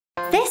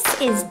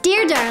This is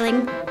Dear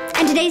Darling,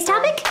 and today's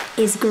topic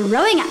is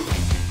growing up.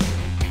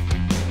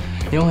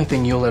 The only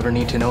thing you'll ever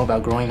need to know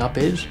about growing up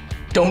is,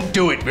 don't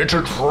do it, it's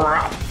a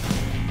trap.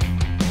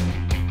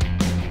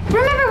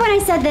 Remember when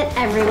I said that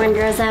everyone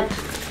grows up?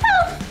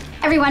 Well,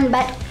 everyone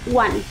but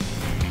one.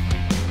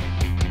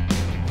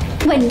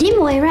 Wendy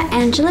Moira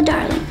Angela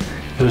Darling.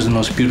 It was the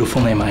most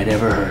beautiful name I'd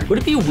ever heard. Would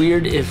it be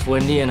weird if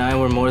Wendy and I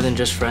were more than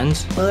just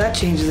friends? Well, that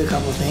changes a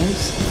couple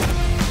things.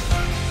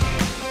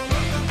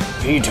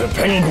 Peter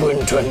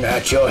Penguinton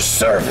at your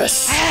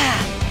service. Am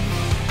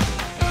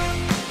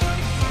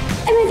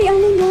I the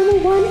only normal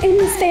one in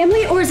this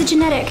family, or is it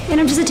genetic and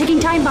I'm just a ticking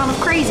time bomb of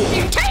crazy?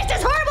 Your taste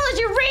as horrible as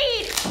you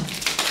read!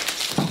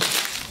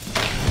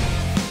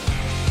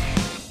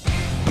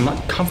 I'm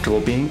not comfortable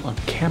being on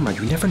camera.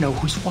 You never know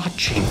who's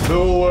watching. The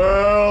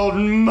world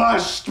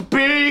must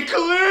be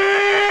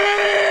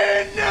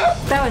clean!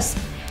 That was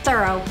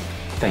thorough.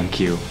 Thank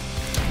you.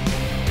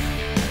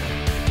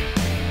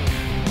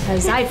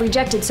 Because I've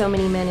rejected so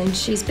many men, and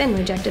she's been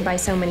rejected by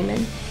so many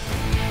men.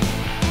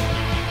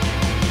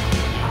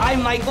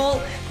 I'm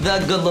Michael,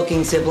 the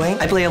good-looking sibling.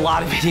 I play a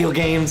lot of video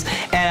games,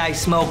 and I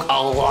smoke a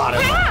lot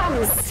of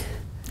Hams!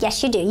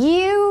 Yes, you do.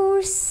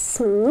 You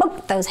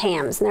smoke those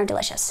hams, and they're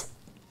delicious.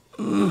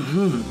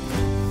 Mm-hmm.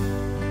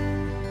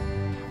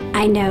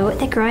 I know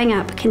that growing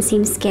up can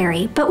seem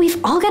scary, but we've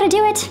all got to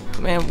do it.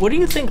 Man, what do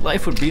you think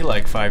life would be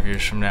like 5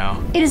 years from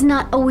now? It is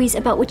not always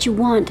about what you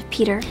want,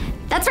 Peter.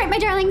 That's right, my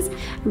darlings.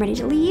 I'm ready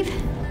to leave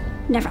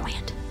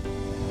Neverland.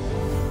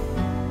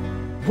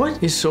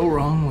 What is so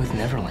wrong with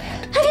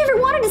Neverland? Have you ever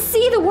wanted to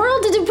see the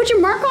world, to put your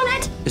mark on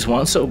it? Is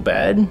want so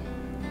bad?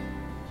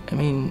 I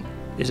mean,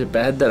 is it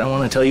bad that I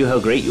want to tell you how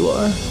great you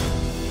are?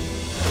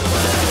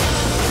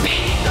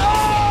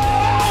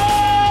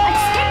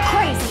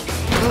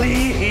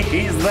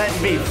 Please let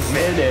me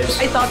finish.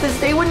 I thought this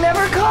day would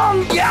never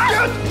come.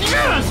 Yes!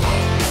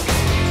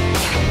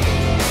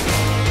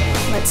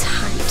 Let's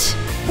hunt.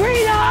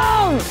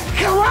 Freedom!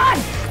 Come on!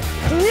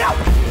 No!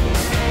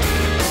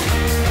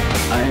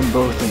 I am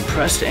both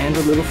impressed and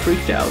a little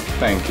freaked out.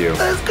 Thank you.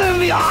 This is gonna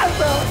be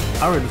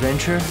awesome! Our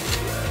adventure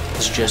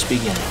is just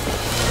beginning.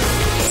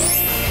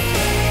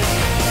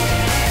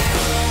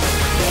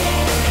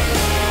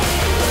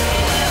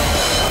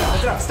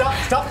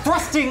 Stop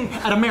thrusting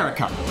at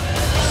America.